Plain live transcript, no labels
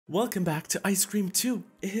Welcome back to Ice Cream 2.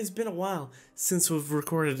 It has been a while since we've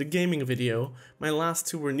recorded a gaming video. My last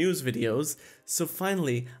two were news videos, so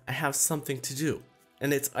finally I have something to do.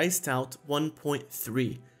 And it's Iced Out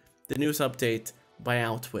 1.3, the news update by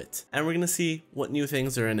Outwitt. And we're gonna see what new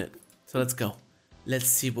things are in it. So let's go. Let's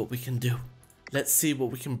see what we can do. Let's see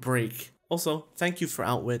what we can break. Also, thank you for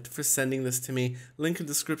Outwitt for sending this to me. Link in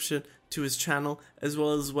the description to his channel, as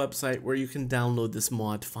well as his website where you can download this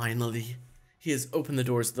mod finally. He has opened the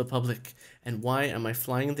doors to the public. And why am I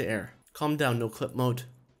flying in the air? Calm down, no clip mode.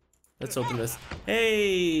 Let's open this.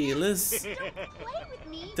 Hey, Liz.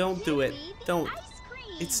 Don't do it. Don't.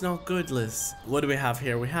 It's not good, Liz. What do we have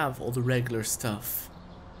here? We have all the regular stuff.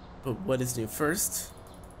 But what is new? First,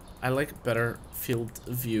 I like better field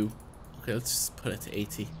view. Okay, let's just put it to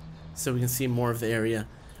 80 so we can see more of the area.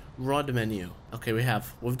 Rod menu. Okay,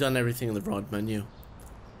 we've done everything in the rod menu.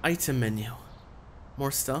 Item menu.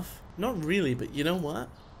 More stuff? Not really, but you know what?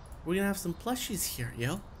 We're gonna have some plushies here,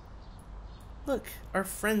 yo. Look, our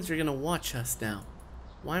friends are gonna watch us now.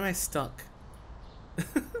 Why am I stuck?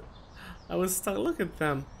 I was stuck. Look at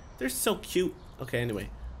them. They're so cute. Okay, anyway,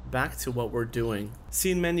 back to what we're doing.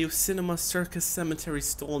 Scene menu, cinema, circus, cemetery,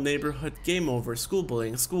 stall, neighborhood, game over, school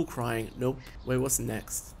bullying, school crying. Nope. Wait, what's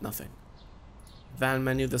next? Nothing. Van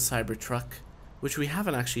menu, the cyber truck, which we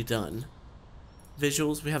haven't actually done.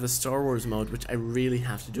 Visuals, we have the Star Wars mode, which I really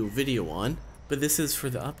have to do a video on, but this is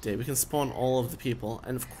for the update. We can spawn all of the people,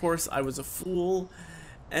 and of course I was a fool,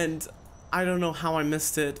 and I don't know how I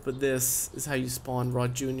missed it, but this is how you spawn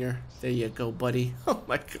Rod Jr. There you go, buddy. Oh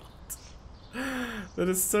my god. That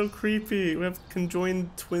is so creepy. We have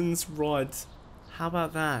conjoined twins Rod. How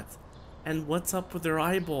about that? And what's up with their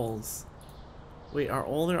eyeballs? Wait, are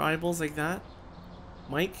all their eyeballs like that?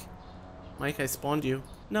 Mike? Mike, I spawned you.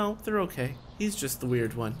 No, they're okay. He's just the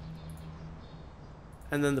weird one.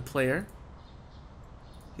 And then the player.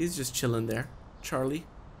 He's just chilling there. Charlie.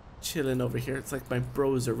 Chilling over here. It's like my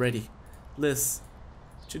bros are ready. Liz.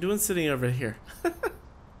 What you doing sitting over here?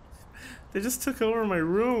 They just took over my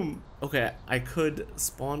room. Okay, I could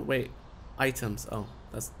spawn. Wait. Items. Oh,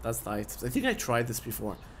 that's the items. I think I tried this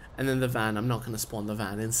before. And then the van. I'm not going to spawn the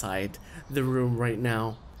van inside the room right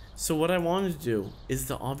now. So what I wanted to do is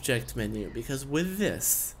the object menu, because with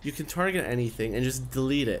this, you can target anything and just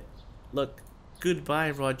delete it. Look,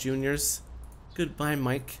 goodbye Rod Juniors. Goodbye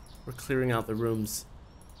Mike. We're clearing out the rooms.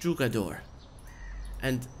 Jugador.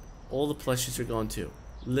 And all the plushies are gone too.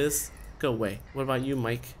 Liz, go away. What about you,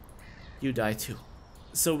 Mike? You die too.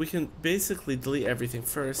 So we can basically delete everything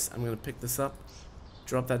first. I'm going to pick this up,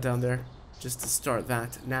 drop that down there, just to start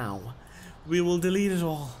that now. We will delete it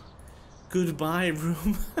all. Goodbye,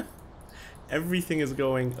 room. Everything is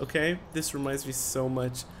going, okay? This reminds me so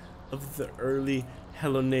much of the early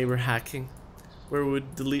Hello Neighbor hacking, where we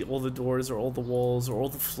would delete all the doors or all the walls or all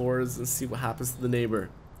the floors and see what happens to the neighbor.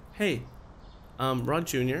 Hey, Rod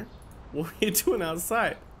Jr., what are you doing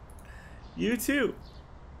outside? You too.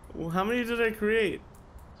 Well, how many did I create?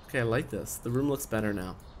 Okay, I like this. The room looks better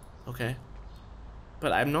now. Okay.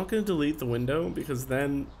 But I'm not going to delete the window because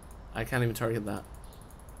then I can't even target that.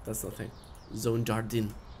 That's the thing. Zone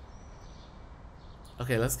Jardin.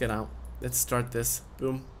 Okay, let's get out. Let's start this.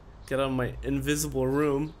 Boom. Get out of my invisible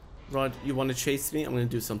room. Rod, you want to chase me? I'm going to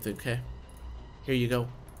do something, okay? Here you go.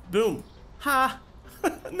 Boom. Ha!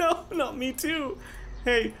 No, not me too.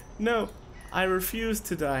 Hey, no. I refuse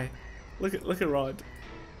to die. Look at Rod.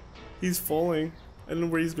 He's falling. I don't know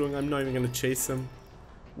where he's going. I'm not even going to chase him.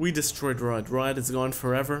 We destroyed Rod. Rod is gone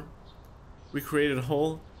forever. We created a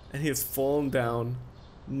hole and he has fallen down.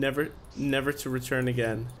 Never to return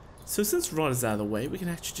again. So since Rod is out of the way, we can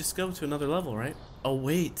actually just go to another level, right? Oh,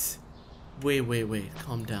 wait. Wait.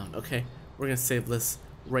 Calm down. Okay, we're going to save this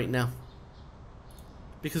right now.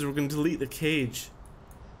 Because we're going to delete the cage.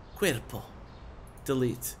 Cuerpo.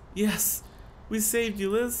 Delete. Yes, we saved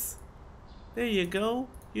you, Liz. There you go.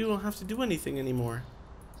 You don't have to do anything anymore.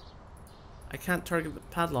 I can't target the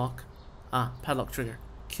padlock. Ah, padlock trigger.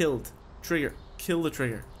 Killed. Trigger. Kill the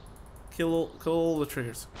trigger. Kill all the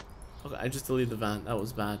triggers. Okay, I just deleted the van. That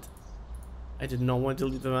was bad. I did not want to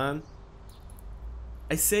delete the van.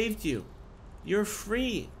 I saved you. You're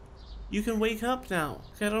free. You can wake up now.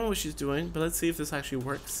 Okay, I don't know what she's doing, but let's see if this actually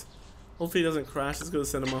works. Hopefully it doesn't crash. Let's go to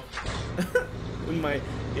cinema. In my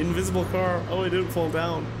invisible car. Oh, it didn't fall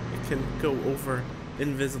down. It can go over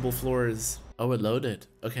invisible floors. Oh, it loaded.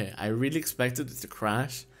 Okay, I really expected it to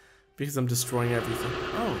crash because I'm destroying everything.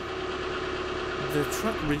 Oh. The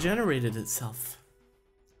truck regenerated itself.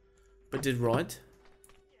 But did Rod?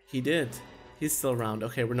 He did. He's still around.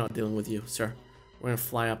 Okay, we're not dealing with you, sir. We're gonna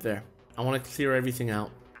fly up there. I want to clear everything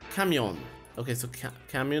out. Camion. Okay, so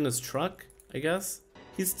camion is truck, I guess.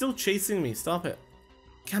 He's still chasing me. Stop it.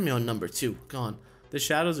 Cameo number 2. Gone. The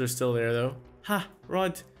shadows are still there, though. Ha!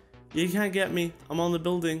 Rod. You can't get me. I'm on the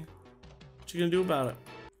building. What you gonna do about it?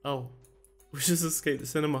 Oh. We just escaped the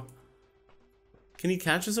cinema. Can he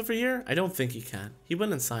catch us over here? I don't think he can. He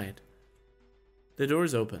went inside. The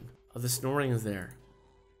door's open. Oh, the snoring is there.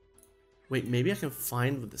 Wait, maybe I can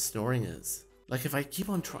find what the snoring is. Like if I keep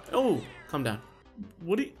on trying. Oh, calm down.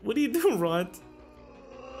 What are you doing, Rod?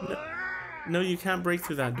 No, you can't break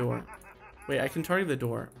through that door. Wait, I can target the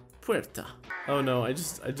door. Puerta. Oh no, I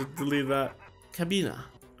just deleted that. Cabina.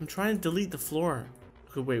 I'm trying to delete the floor.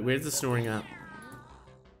 Okay, wait, where's the snoring at?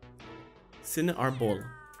 Sin arbol.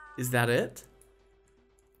 Is that it?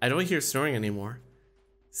 I don't hear snoring anymore.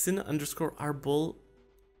 Sin underscore arbol.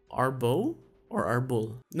 Arbo? Or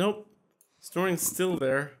arbol? Nope. Snoring's still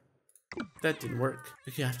there. That didn't work.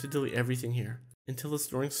 Okay, I have to delete everything here until the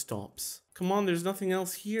snoring stops. Come on, there's nothing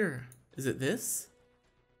else here. Is it this?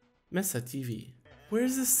 Mesa TV.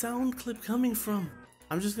 Where's this sound clip coming from?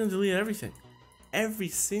 I'm just gonna delete everything. Every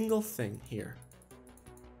single thing here.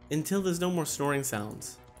 Until there's no more snoring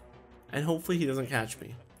sounds. And hopefully he doesn't catch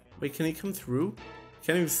me. Wait, can he come through?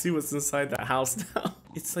 Can't even see what's inside that house now.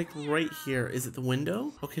 It's like right here. Is it the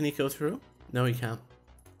window? Oh, can he go through? No, he can't.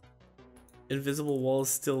 Invisible wall is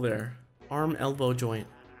still there. Arm elbow joint.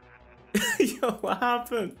 Yo, what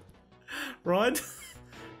happened? Rod?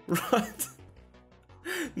 Rod?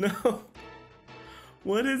 No.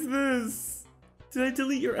 What is this? Did I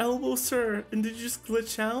delete your elbow, sir? And did you just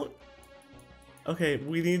glitch out? Okay,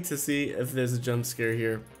 we need to see if there's a jump scare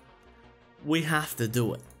here. We have to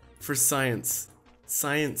do it. For science.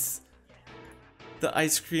 Science. The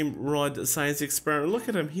ice cream Rod science experiment. Look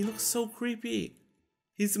at him. He looks so creepy.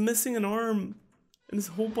 He's missing an arm. And his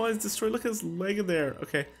whole body's destroyed. Look at his leg there.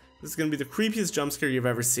 Okay. This is going to be the creepiest jump scare you've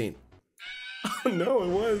ever seen. Oh no, it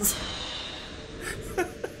was.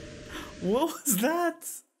 What was that?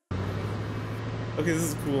 Okay, this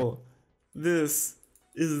is cool. This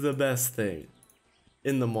is the best thing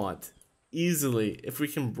in the mod. Easily. If we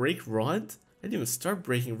can break Rod. I didn't even start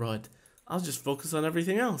breaking Rod. I'll just focus on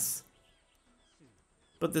everything else.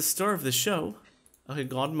 But the star of the show. Okay,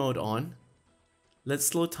 God mode on. Let's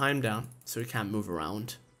slow time down so we can't move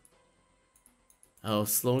around. Oh,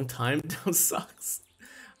 slowing time down sucks.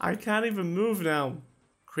 I can't even move now.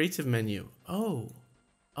 Creative menu. Oh.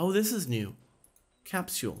 Oh, this is new.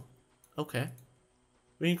 Capsule. Okay.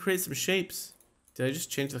 We can create some shapes. Did I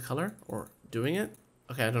just change the color? Or doing it?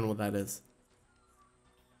 Okay, I don't know what that is.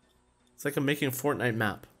 It's like I'm making a Fortnite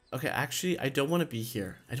map. Okay, actually, I don't want to be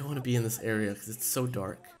here. I don't want to be in this area because it's so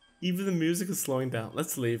dark. Even the music is slowing down.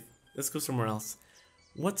 Let's leave. Let's go somewhere else.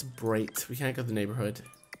 What's bright? We can't go to the neighborhood.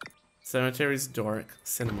 Cemetery's dark.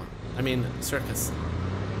 Cinema. I mean, circus.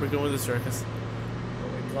 We're going to the circus. Oh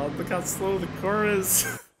my god, look how slow the car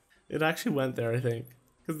is. It actually went there, I think.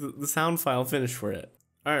 Because the sound file finished for it.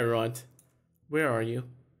 Alright, Rod. Where are you?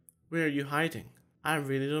 Where are you hiding? I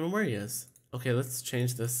really don't know where he is. Okay, let's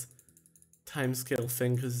change this timescale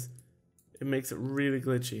thing because it makes it really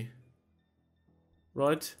glitchy.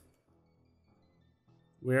 Rod?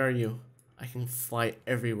 Where are you? I can fly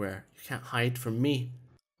everywhere. You can't hide from me.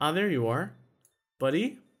 Ah, there you are.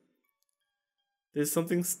 Buddy? There's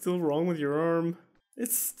something still wrong with your arm.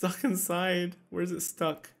 It's stuck inside. Where's it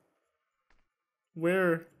stuck?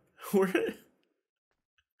 Where?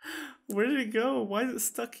 Where did it go? Why is it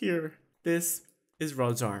stuck here? This is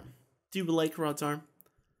Rod's arm. Do you like Rod's arm?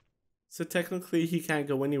 So technically he can't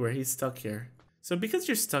go anywhere. He's stuck here. So because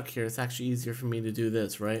you're stuck here, it's actually easier for me to do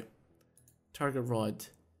this, right? Target Rod.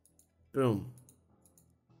 Boom.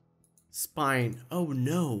 Spine. Oh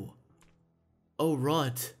no. Oh,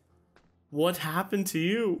 Rod. What happened to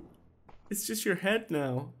you? It's just your head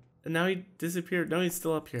now. And now he disappeared. No, he's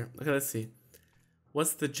still up here. Okay, let's see.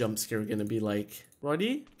 What's the jump scare gonna be like?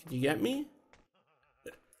 Roddy, can you get me?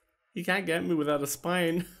 You can't get me without a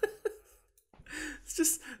spine. It's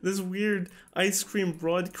just this weird ice cream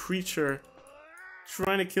Rod creature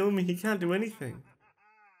trying to kill me. He can't do anything.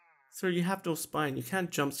 Sir, you have no spine. You can't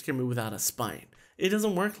jump scare me without a spine. It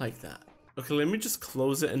doesn't work like that. Okay, let me just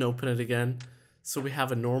close it and open it again. So we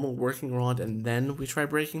have a normal working Rod and then we try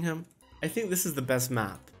breaking him. I think this is the best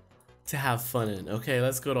map to have fun in. Okay,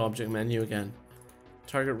 let's go to object menu again.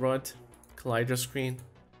 Target Rod, collider screen.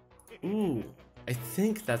 Ooh, I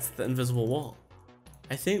think that's the invisible wall.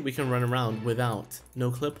 I think we can run around without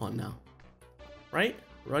no clip on now. Right?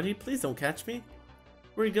 Roddy, please don't catch me.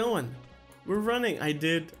 Where are you going? We're running. I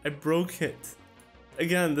broke it.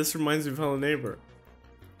 Again, this reminds me of Hello Neighbor.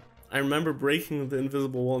 I remember breaking the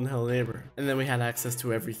invisible wall in Hello Neighbor. And then we had access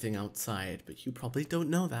to everything outside. But you probably don't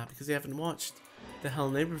know that because you haven't watched the Hello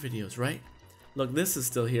Neighbor videos, right? Look, this is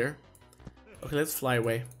still here. Okay, let's fly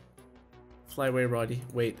away. Fly away, Roddy.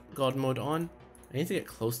 Wait, God mode on. I need to get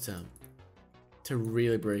close to him to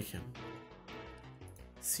really break him.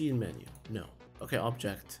 Scene menu. No. Okay,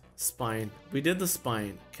 object. Spine. We did the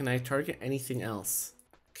spine. Can I target anything else?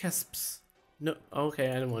 Kesps. No. Okay,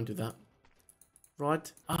 I didn't want to do that.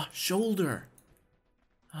 Rod. Ah, shoulder.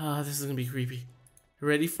 Ah, this is gonna be creepy.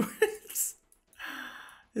 Ready for it?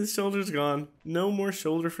 His shoulder's gone. No more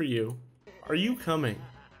shoulder for you. Are you coming?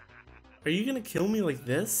 Are you gonna kill me like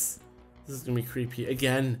this? This is gonna be creepy.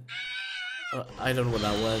 Again. I don't know what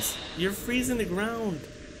that was. You're freezing the ground.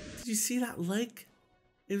 Did you see that leg?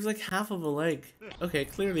 It was like half of a leg. Okay,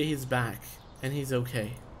 clearly he's back. And he's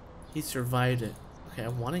okay. He survived it. Okay, I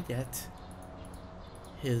want to get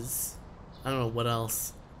his... I don't know what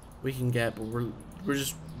else we can get, but we're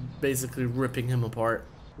just basically ripping him apart.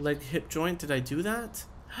 Leg hip joint, did I do that?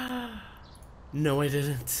 No, I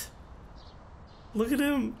didn't. Look at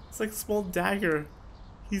him. It's like a small dagger.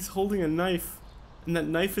 He's holding a knife. And that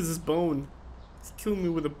knife is his bone. He's killing me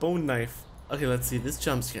with a bone knife. Okay, let's see. This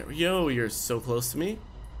jump scare. Yo, you're so close to me.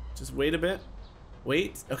 Just wait a bit.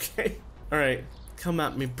 Wait. Okay. Alright. Come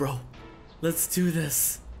at me, bro. Let's do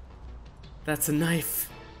this. That's a knife.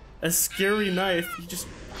 A scary knife. He just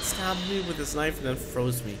stabbed me with his knife and then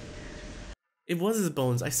froze me. It was his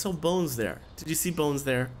bones. I saw bones there. Did you see bones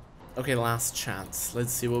there? Okay, last chance.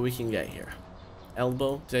 Let's see what we can get here.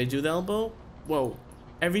 Elbow. Did I do the elbow? Whoa.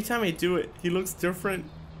 Every time I do it, he looks different.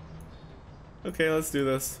 Okay, let's do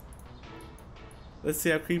this. Let's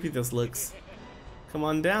see how creepy this looks. Come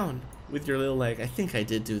on down with your little leg. I think I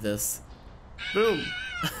did do this. Boom.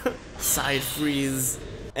 Side freeze.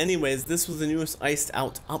 Anyways, this was the newest iced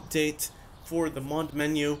out update for the mod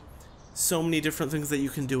menu. So many different things that you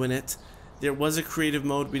can do in it. There was a creative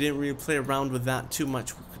mode. We didn't really play around with that too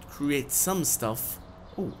much. We could create some stuff.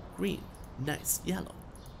 Oh, green. Nice. Yellow.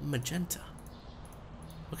 Magenta.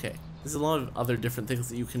 Okay, there's a lot of other different things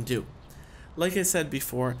that you can do. Like I said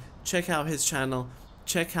before, check out his channel.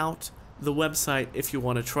 Check out the website if you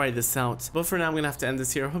want to try this out. But for now, I'm going to have to end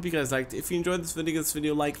this here. I hope you guys liked it. If you enjoyed this video, give this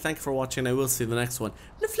video a like. Thank you for watching. I will see you in the next one.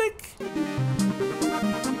 Niflick!